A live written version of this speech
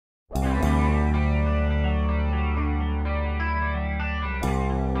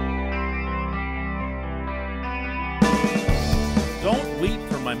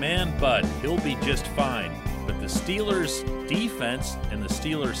my man Bud, he'll be just fine. But the Steelers' defense and the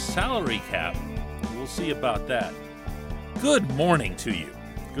Steelers' salary cap, we'll see about that. Good morning to you.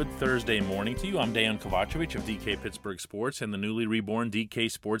 Good Thursday morning to you. I'm Dan Kovacevic of DK Pittsburgh Sports and the newly reborn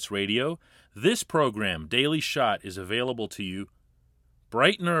DK Sports Radio. This program, Daily Shot, is available to you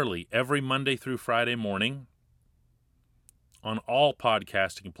bright and early every Monday through Friday morning on all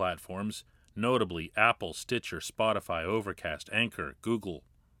podcasting platforms, notably Apple, Stitcher, Spotify, Overcast, Anchor, Google.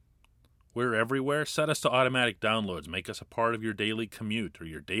 We're everywhere. Set us to automatic downloads. Make us a part of your daily commute or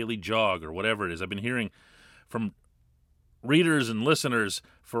your daily jog or whatever it is. I've been hearing from readers and listeners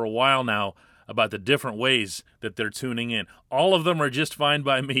for a while now about the different ways that they're tuning in. All of them are just fine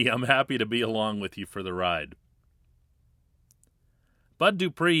by me. I'm happy to be along with you for the ride. Bud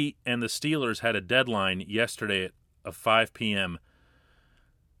Dupree and the Steelers had a deadline yesterday at 5 p.m.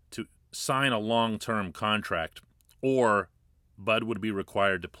 to sign a long-term contract, or Bud would be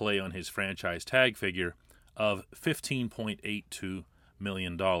required to play on his franchise tag figure of $15.82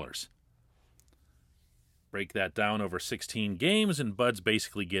 million. Break that down over 16 games, and Bud's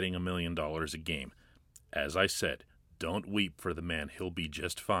basically getting $1 million a game. As I said, don't weep for the man. He'll be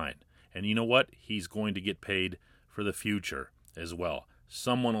just fine. And you know what? He's going to get paid for the future as well.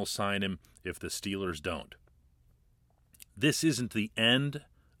 Someone will sign him if the Steelers don't. This isn't the end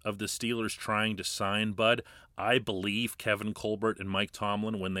of the Steelers trying to sign Bud. I believe Kevin Colbert and Mike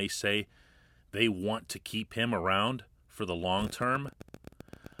Tomlin when they say they want to keep him around for the long term.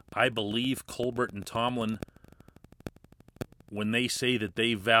 I believe Colbert and Tomlin when they say that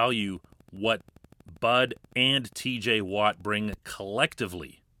they value what Bud and TJ Watt bring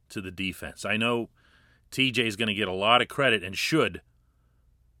collectively to the defense. I know TJ is going to get a lot of credit and should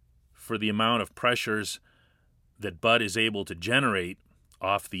for the amount of pressures that Bud is able to generate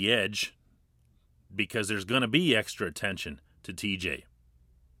off the edge because there's going to be extra attention to TJ.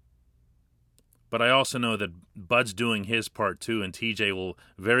 But I also know that Bud's doing his part too, and TJ will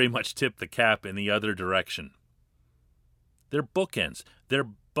very much tip the cap in the other direction. They're bookends. They're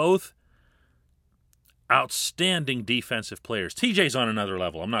both outstanding defensive players. TJ's on another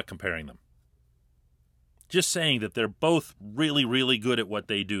level. I'm not comparing them. Just saying that they're both really, really good at what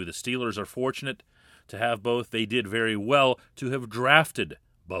they do. The Steelers are fortunate to have both. They did very well to have drafted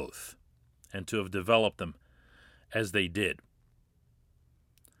both and to have developed them as they did.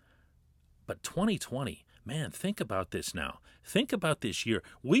 But 2020, man, think about this now. Think about this year.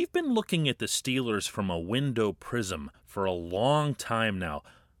 We've been looking at the Steelers from a window prism for a long time now,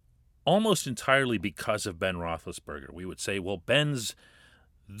 almost entirely because of Ben Roethlisberger. We would say, well, Ben's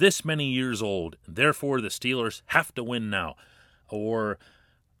this many years old, therefore the Steelers have to win now. Or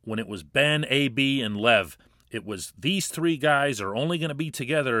when it was Ben, AB, and Lev, it was these three guys are only going to be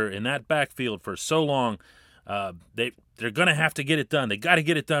together in that backfield for so long. They're going to have to get it done. They got to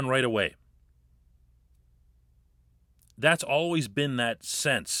get it done right away. That's always been that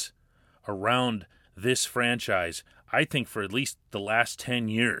sense around this franchise, I think, for at least the last 10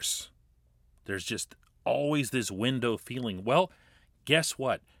 years. There's just always this window feeling. Well, guess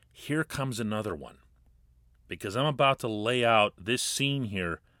what? Here comes another one. Because I'm about to lay out this scene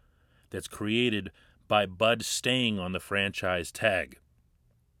here that's created by Bud staying on the franchise tag.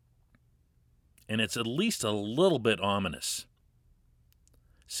 And it's at least a little bit ominous.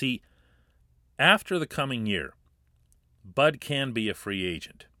 See, after the coming year, Bud can be a free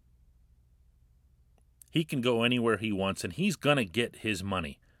agent. He can go anywhere he wants, and he's going to get his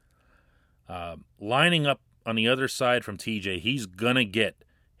money. Lining up on the other side from TJ, he's going to get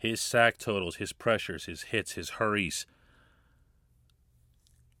his sack totals, his pressures, his hits, his hurries.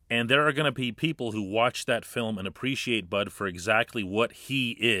 And there are going to be people who watch that film and appreciate Bud for exactly what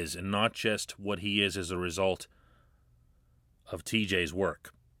he is and not just what he is as a result of TJ's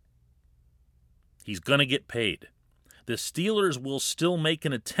work. He's going to get paid. The Steelers will still make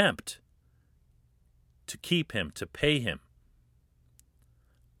an attempt to keep him, to pay him.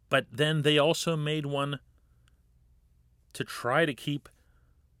 But then they also made one to try to keep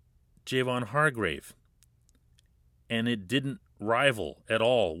Javon Hargrave. And it didn't rival at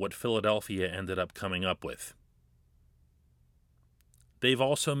all what Philadelphia ended up coming up with. They've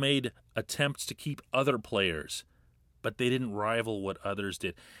also made attempts to keep other players, but they didn't rival what others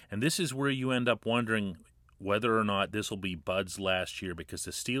did. And this is where you end up wondering whether or not this will be Bud's last year, because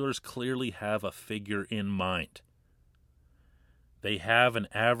the Steelers clearly have a figure in mind. They have an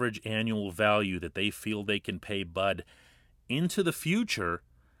average annual value that they feel they can pay Bud into the future,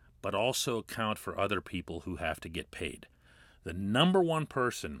 but also account for other people who have to get paid. The number one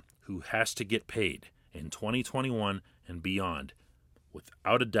person who has to get paid in 2021 and beyond,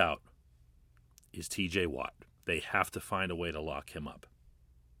 without a doubt, is TJ Watt. They have to find a way to lock him up.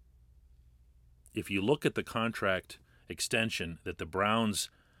 if you look at the contract extension that the Browns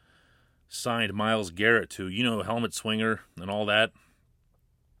signed Myles Garrett to, helmet swinger and all that,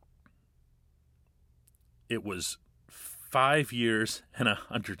 it was 5 years and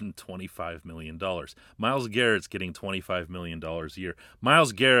 $125 million. Myles Garrett's getting $25 million a year.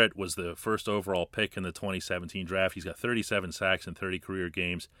 Myles Garrett was the first overall pick in the 2017 draft. He's got 37 sacks in 30 career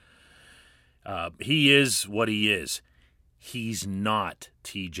games. He is what he is. He's not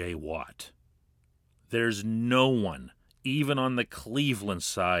T.J. Watt. There's no one, even on the Cleveland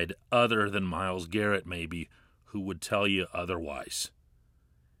side, other than Myles Garrett maybe, who would tell you otherwise.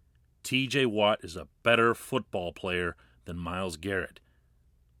 T.J. Watt is a better football player than Myles Garrett.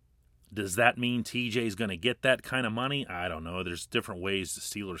 Does that mean TJ's going to get that kind of money? I don't know. There's different ways the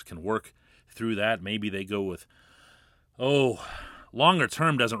Steelers can work through that. Maybe they go with, longer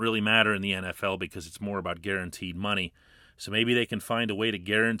term doesn't really matter in the NFL because it's more about guaranteed money. So maybe they can find a way to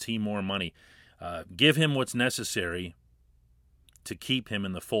guarantee more money. Give him what's necessary to keep him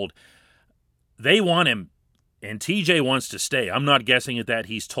in the fold. They want him, and TJ wants to stay. I'm not guessing at that.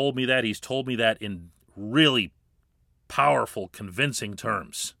 He's told me that. He's told me that in really powerful, convincing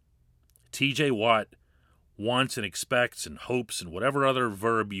terms. TJ Watt wants and expects and hopes and whatever other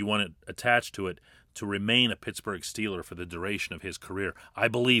verb you want to attach to it to remain a Pittsburgh Steeler for the duration of his career. I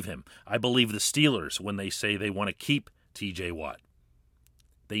believe him. I believe the Steelers when they say they want to keep TJ Watt.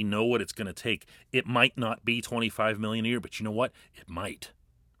 They know what it's going to take. It might not be $25 million a year, but you know what? It might.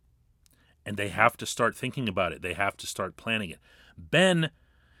 And they have to start thinking about it. They have to start planning it. Ben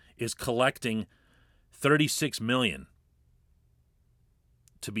is collecting $36 million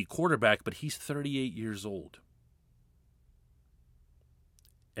to be quarterback, but he's 38 years old.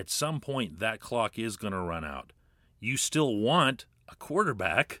 At some point, that clock is going to run out. You still want a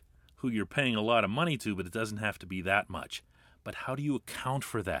quarterback who you're paying a lot of money to, but it doesn't have to be that much. But how do you account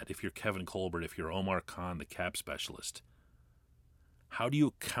for that if you're Kevin Colbert, if you're Omar Khan, the cap specialist? How do you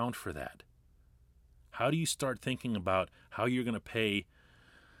account for that? How do you start thinking about how you're going to pay?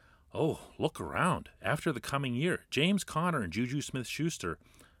 Look around. After the coming year, James Conner and Juju Smith-Schuster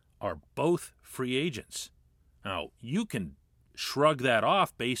are both free agents. Now, you can shrug that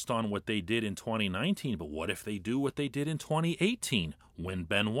off based on what they did in 2019, but what if they do what they did in 2018 when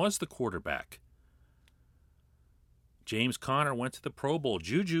Ben was the quarterback? James Conner went to the Pro Bowl.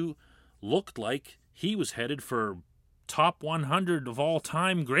 Juju looked like he was headed for top 100 of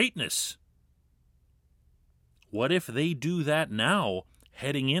all-time greatness. What if they do that now,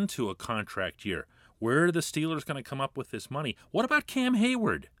 heading into a contract year? Where are the Steelers going to come up with this money? What about Cam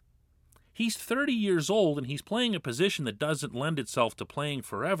Hayward? He's 30 years old, and he's playing a position that doesn't lend itself to playing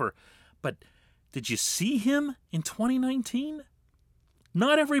forever. But did you see him in 2019?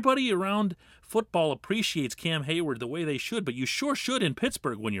 Not everybody around football appreciates Cam Hayward the way they should, but you sure should in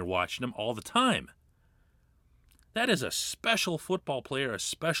Pittsburgh when you're watching him all the time. That is a special football player, a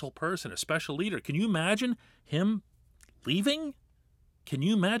special person, a special leader. Can you imagine him leaving? Can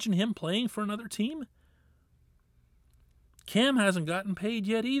you imagine him playing for another team? Cam hasn't gotten paid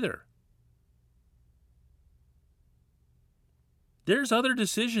yet either. There's other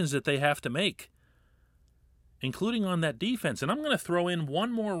decisions that they have to make, including on that defense. And I'm going to throw in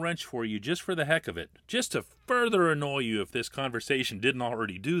one more wrench for you just for the heck of it, just to further annoy you if this conversation didn't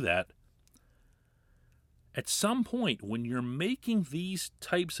already do that. At some point, when you're making these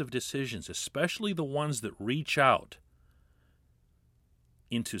types of decisions, especially the ones that reach out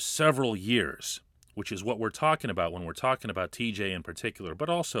into several years, which is what we're talking about when we're talking about TJ in particular, but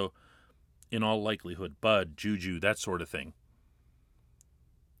also, in all likelihood, Bud, Juju, that sort of thing.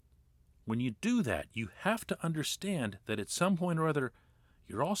 When you do that, you have to understand that at some point or other,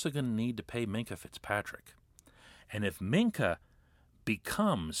 you're also going to need to pay Minkah Fitzpatrick. And if Minkah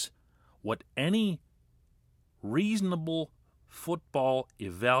becomes what any reasonable football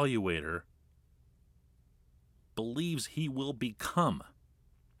evaluator believes he will become,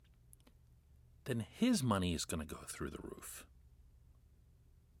 then his money is going to go through the roof.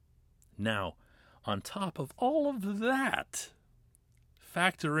 Now, on top of all of that,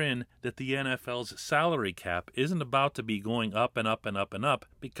 factor in that the NFL's salary cap isn't about to be going up and up and up and up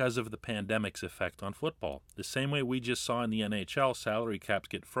because of the pandemic's effect on football. The same way we just saw in the NHL, salary caps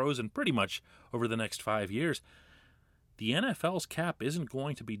get frozen pretty much over the next 5 years. The NFL's cap isn't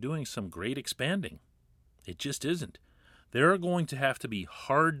going to be doing some great expanding. It just isn't. There are going to have to be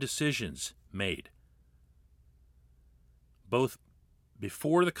hard decisions made, both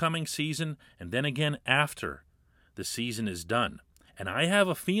before the coming season and then again after the season is done. And I have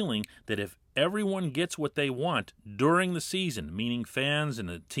a feeling that if everyone gets what they want during the season, meaning fans and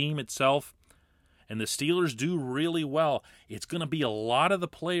the team itself and the Steelers do really well, it's going to be a lot of the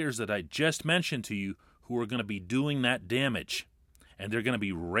players that I just mentioned to you who are going to be doing that damage. And they're going to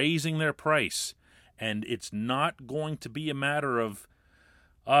be raising their price. And it's not going to be a matter of,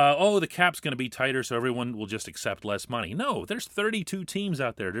 the cap's going to be tighter so everyone will just accept less money. No, there's 32 teams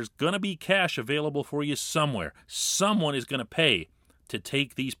out there. There's going to be cash available for you somewhere. Someone is going to pay to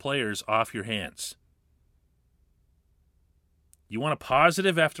take these players off your hands. You want a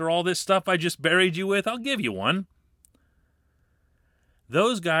positive after all this stuff I just buried you with? I'll give you one.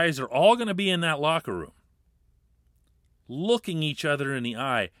 Those guys are all going to be in that locker room, looking each other in the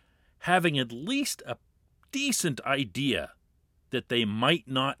eye, having at least a decent idea that they might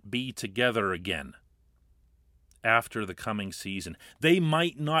not be together again after the coming season. They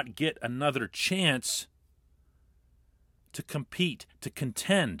might not get another chance to compete, to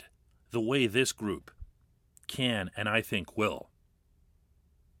contend the way this group can and I think will.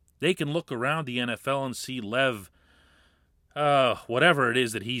 They can look around the NFL and see Lev, whatever it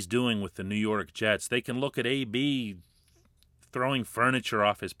is that he's doing with the New York Jets. They can look at AB throwing furniture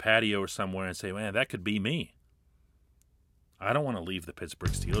off his patio or somewhere and say, man, that could be me. I don't want to leave the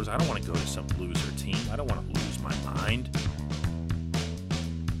Pittsburgh Steelers. I don't want to go to some loser team. I don't want to lose my mind.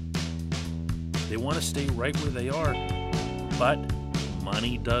 They want to stay right where they are, but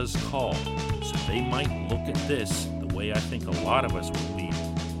money does call. So they might look at this the way I think a lot of us would be,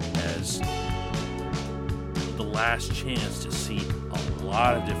 as the last chance to see a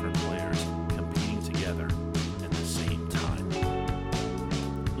lot of different players competing together at the same time.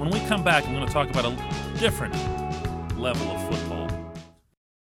 When we come back, I'm going to talk about a different level of football.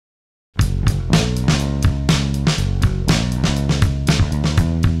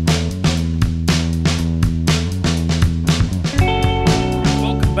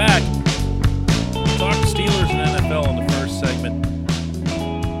 Welcome back. Talk Steelers and NFL in the first segment.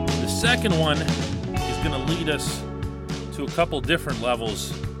 The second one is going to lead us to a couple different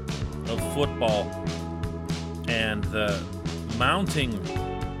levels of football and the mounting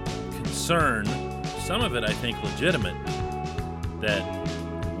concern, some of it I think legitimate, that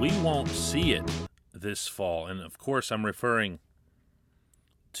we won't see it this fall. And of course I'm referring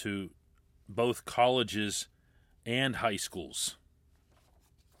to both colleges and high schools.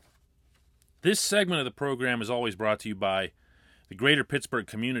 This segment of the program is always brought to you by the Greater Pittsburgh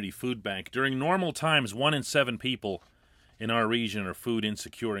Community Food Bank. During normal times, 1 in 7 people in our region are food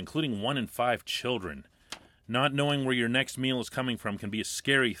insecure, including 1 in 5 children. Not knowing where your next meal is coming from can be a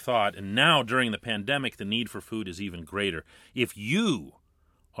scary thought, and now during the pandemic, the need for food is even greater. If you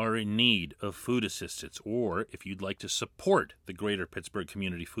are in need of food assistance, or if you'd like to support the Greater Pittsburgh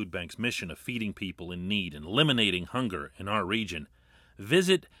Community Food Bank's mission of feeding people in need and eliminating hunger in our region,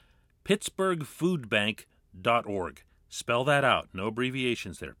 visit pittsburghfoodbank.org. Spell that out, no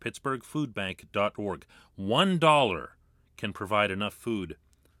abbreviations there, pittsburghfoodbank.org. $1 can provide enough food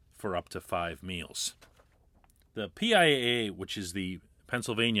for up to 5 meals. The PIAA, which is the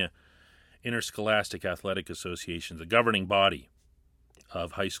Pennsylvania Interscholastic Athletic Association, the governing body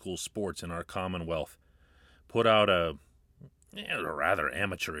of high school sports in our Commonwealth, put out a rather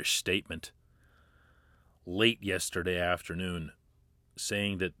amateurish statement late yesterday afternoon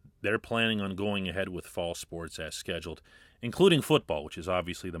saying that they're planning on going ahead with fall sports as scheduled, including football, which is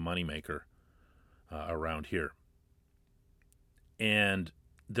obviously the moneymaker around here. And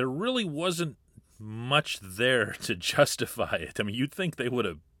there really wasn't much there to justify it. I mean, you'd think they would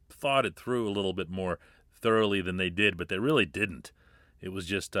have thought it through a little bit more thoroughly than they did, but they really didn't. It was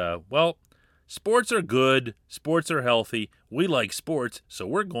just, sports are good, sports are healthy, we like sports, so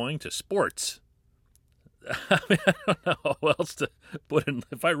we're going to sports. I mean, I don't know how else to put it.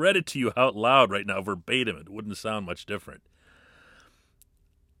 If I read it to you out loud right now, verbatim, it wouldn't sound much different.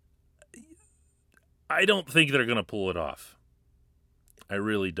 I don't think they're going to pull it off. I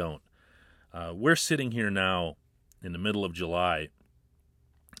really don't. We're sitting here now in the middle of July,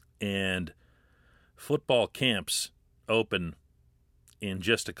 and football camps open in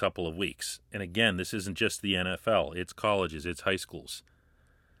just a couple of weeks. And again, this isn't just the NFL. It's colleges, it's high schools.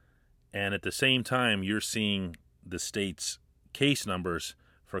 And at the same time, you're seeing the state's case numbers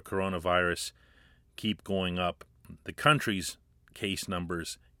for coronavirus keep going up. The country's case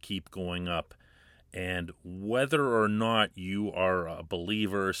numbers keep going up. And whether or not you are a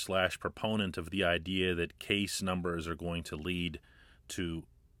believer / proponent of the idea that case numbers are going to lead to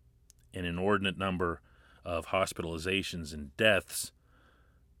an inordinate number of hospitalizations and deaths,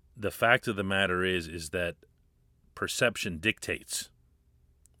 the fact of the matter is that perception dictates.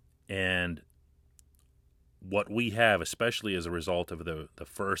 And what we have, especially as a result of the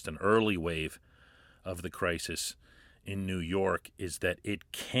first and early wave of the crisis in New York, is that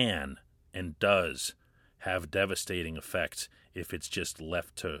it can and does have devastating effects if it's just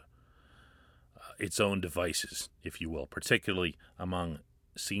left to its own devices, if you will, particularly among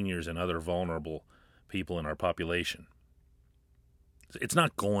seniors and other vulnerable people in our population. It's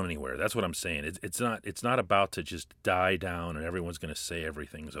not going anywhere. That's what I'm saying. It's not about to just die down and everyone's going to say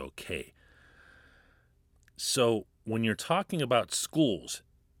everything's okay. So when you're talking about schools,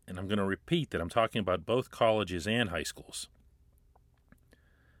 and I'm going to repeat that I'm talking about both colleges and high schools,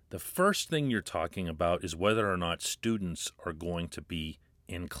 the first thing you're talking about is whether or not students are going to be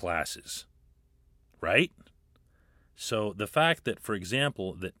in classes, right? So the fact that, for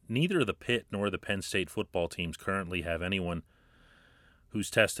example, that neither the Pitt nor the Penn State football teams currently have anyone who's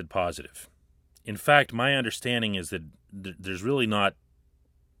tested positive. In fact, my understanding is that there's really not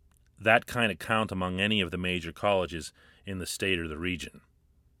that kind of count among any of the major colleges in the state or the region.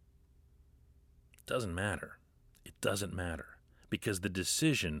 It doesn't matter. It doesn't matter. Because the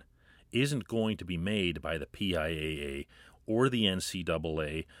decision isn't going to be made by the PIAA or the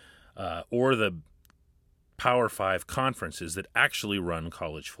NCAA or the Power 5 conferences that actually run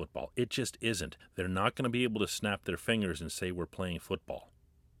college football. It just isn't. They're not going to be able to snap their fingers and say we're playing football.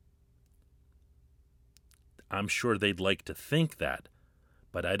 I'm sure they'd like to think that,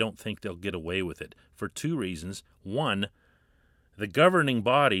 but I don't think they'll get away with it for two reasons. One, the governing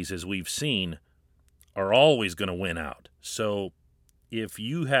bodies, as we've seen, are always going to win out. So if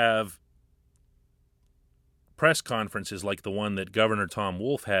you have press conferences like the one that Governor Tom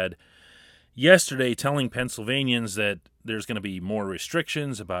Wolf had yesterday telling Pennsylvanians that there's going to be more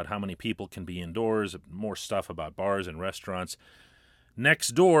restrictions about how many people can be indoors, more stuff about bars and restaurants. Next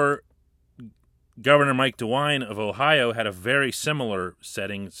door, Governor Mike DeWine of Ohio had a very similar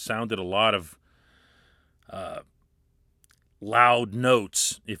setting, sounded a lot of loud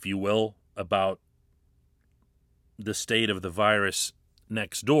notes, if you will, about the state of the virus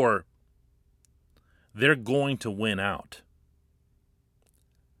next door. They're going to win out.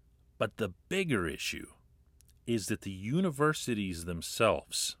 But the bigger issue is that the universities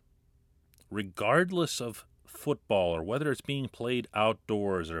themselves, regardless of football or whether it's being played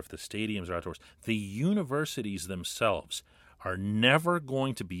outdoors or if the stadiums are outdoors, the universities themselves are never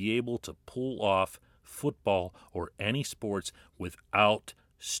going to be able to pull off football or any sports without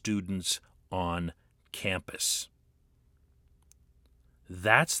students on campus.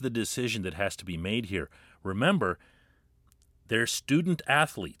 That's the decision that has to be made here. Remember, they're student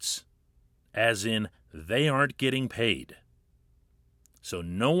athletes, as in they aren't getting paid. So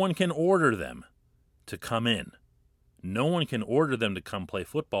no one can order them to come in. No one can order them to come play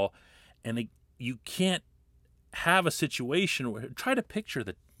football. And you can't have a situation where, try to picture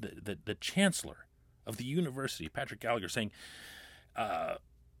the chancellor of the university, Patrick Gallagher, saying,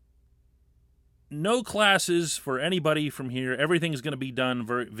 no classes for anybody from here. Everything's going to be done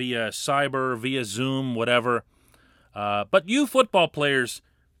via cyber, via Zoom, whatever. But you football players,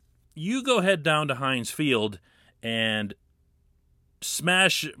 you go head down to Heinz Field and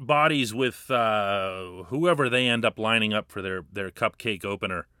smash bodies with whoever they end up lining up for their cupcake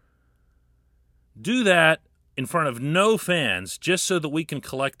opener. Do that in front of no fans just so that we can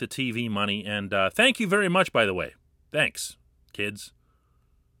collect the TV money. And thank you very much, by the way. Thanks, kids.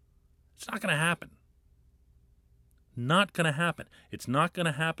 It's not going to happen. Not going to happen. It's not going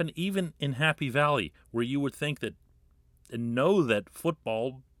to happen even in Happy Valley, where you would think that and know that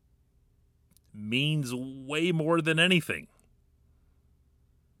football means way more than anything.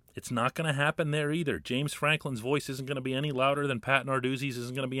 It's not going to happen there either. James Franklin's voice isn't going to be any louder than Pat Narduzzi's,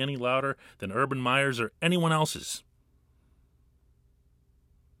 isn't going to be any louder than Urban Meyer's or anyone else's.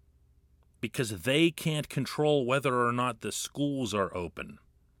 Because they can't control whether or not the schools are open.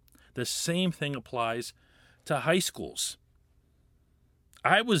 The same thing applies to high schools.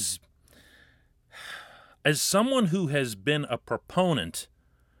 As someone who has been a proponent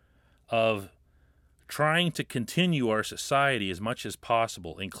of trying to continue our society as much as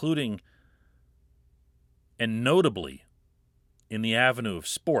possible, including and notably in the avenue of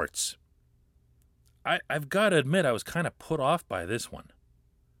sports, I've got to admit I was kind of put off by this one.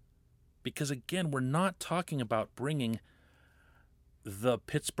 Because again, we're not talking about bringing the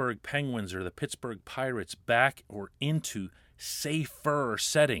Pittsburgh Penguins or the Pittsburgh Pirates back or into safer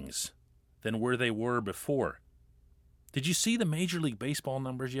settings than where they were before. Did you see the Major League Baseball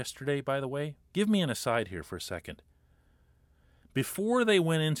numbers yesterday, by the way? Give me an aside here for a second. Before they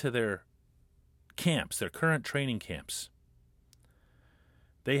went into their camps, their current training camps,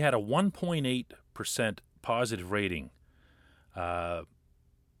 they had a 1.8% positive rating out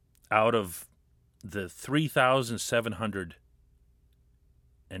of the 3,700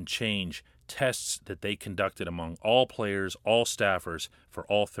 and change tests that they conducted among all players, all staffers, for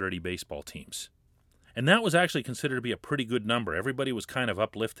all 30 baseball teams. And that was actually considered to be a pretty good number. Everybody was kind of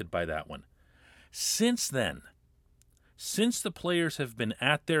uplifted by that one. Since then, since the players have been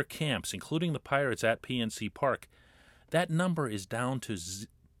at their camps, including the Pirates at PNC Park, that number is down to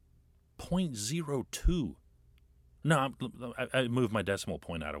 0.02. No, I moved my decimal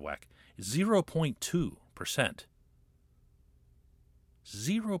point out of whack. 0.2%.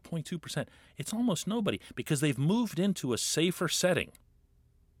 0.2%. It's almost nobody because they've moved into a safer setting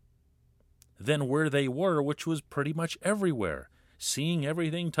than where they were, which was pretty much everywhere. Seeing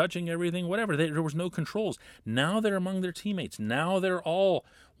everything, touching everything, whatever. There was no controls. Now they're among their teammates. Now they're all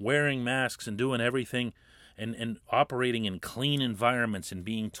wearing masks and doing everything and operating in clean environments and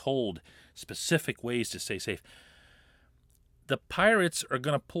being told specific ways to stay safe. The Pirates are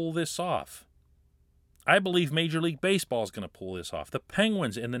going to pull this off. I believe Major League Baseball is going to pull this off. The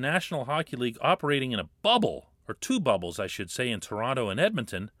Penguins in the National Hockey League, operating in a bubble, or two bubbles, I should say, in Toronto and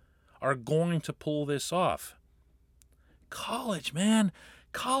Edmonton, are going to pull this off. College, man.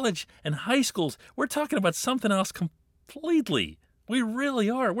 College and high schools. We're talking about something else completely. We really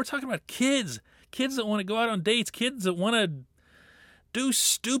are. We're talking about kids. Kids that want to go out on dates. Kids that want to do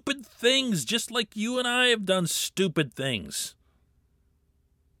stupid things just like you and I have done stupid things.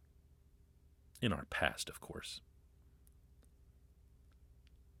 In our past, of course.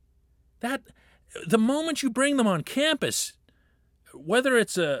 That the moment you bring them on campus, whether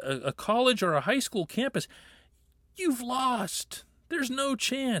it's a college or a high school campus, you've lost. There's no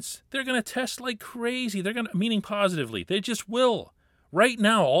chance. They're going to test like crazy. They're going to, meaning positively. They just will. Right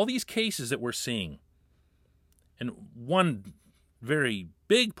now, all these cases that we're seeing, and one very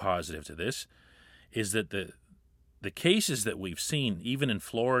big positive to this is that the cases that we've seen, even in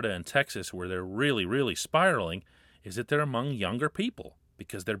Florida and Texas, where they're really, really spiraling, is that they're among younger people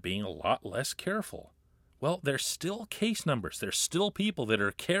because they're being a lot less careful. Well, there's still case numbers. There's still people that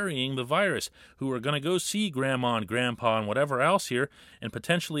are carrying the virus who are going to go see grandma and grandpa and whatever else here and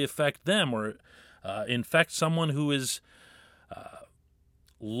potentially affect them or infect someone who is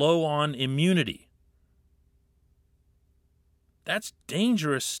low on immunity. That's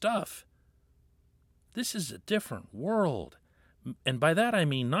dangerous stuff. This is a different world. And by that I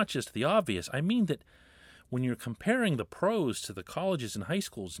mean not just the obvious. I mean that when you're comparing the pros to the colleges and high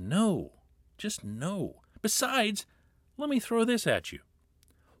schools, no. Just no. Besides, let me throw this at you.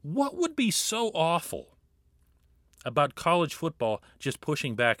 What would be so awful about college football just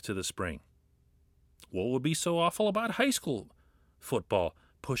pushing back to the spring? What would be so awful about high school football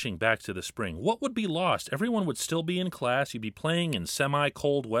pushing back to the spring? What would be lost? Everyone would still be in class. You'd be playing in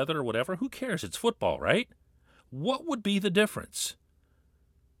semi-cold weather or whatever. Who cares? It's football, right? What would be the difference?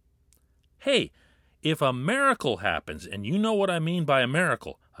 Hey, if a miracle happens, and you know what I mean by a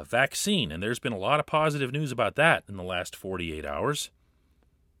miracle, a vaccine, and there's been a lot of positive news about that in the last 48 hours,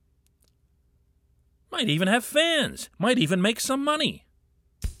 might even have fans, might even make some money.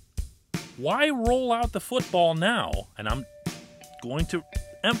 Why roll out the football now? And I'm going to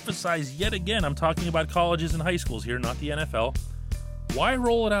emphasize yet again, I'm talking about colleges and high schools here, not the NFL. Why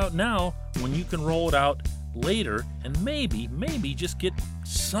roll it out now when you can roll it out later and maybe just get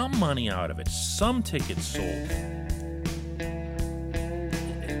some money out of it, some tickets sold?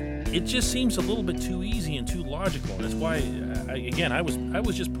 It just seems a little bit too easy and too logical, and that's why, I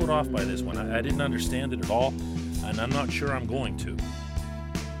was just put off by this one. I didn't understand it at all, and I'm not sure I'm going to.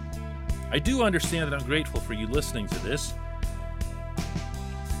 I do understand that I'm grateful for you listening to this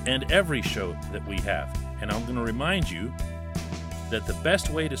and every show that we have. And I'm going to remind you that the best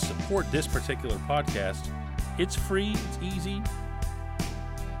way to support this particular podcast, it's free, it's easy.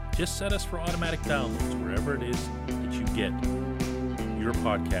 Just set us for automatic downloads wherever it is that you get your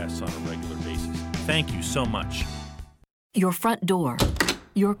podcasts on a regular basis. Thank you so much. Your front door,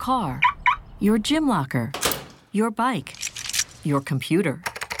 your car, your gym locker, your bike, your computer,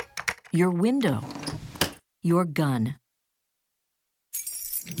 your window, your gun.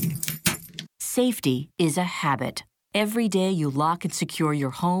 Safety is a habit. Every day you lock and secure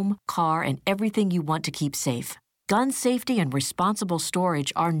your home, car, and everything you want to keep safe. Gun safety and responsible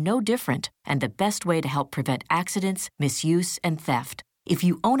storage are no different and the best way to help prevent accidents, misuse, and theft. If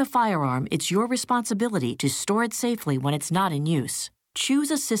you own a firearm, it's your responsibility to store it safely when it's not in use.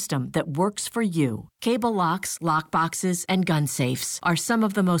 Choose a system that works for you. Cable locks, lockboxes, and gun safes are some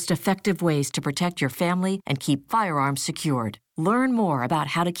of the most effective ways to protect your family and keep firearms secured. Learn more about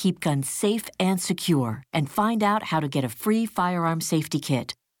how to keep guns safe and secure and find out how to get a free firearm safety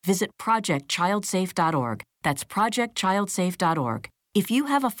kit. Visit ProjectChildSafe.org. That's ProjectChildSafe.org. If you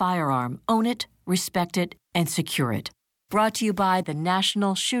have a firearm, own it, respect it, and secure it. Brought to you by the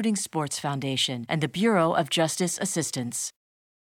National Shooting Sports Foundation and the Bureau of Justice Assistance.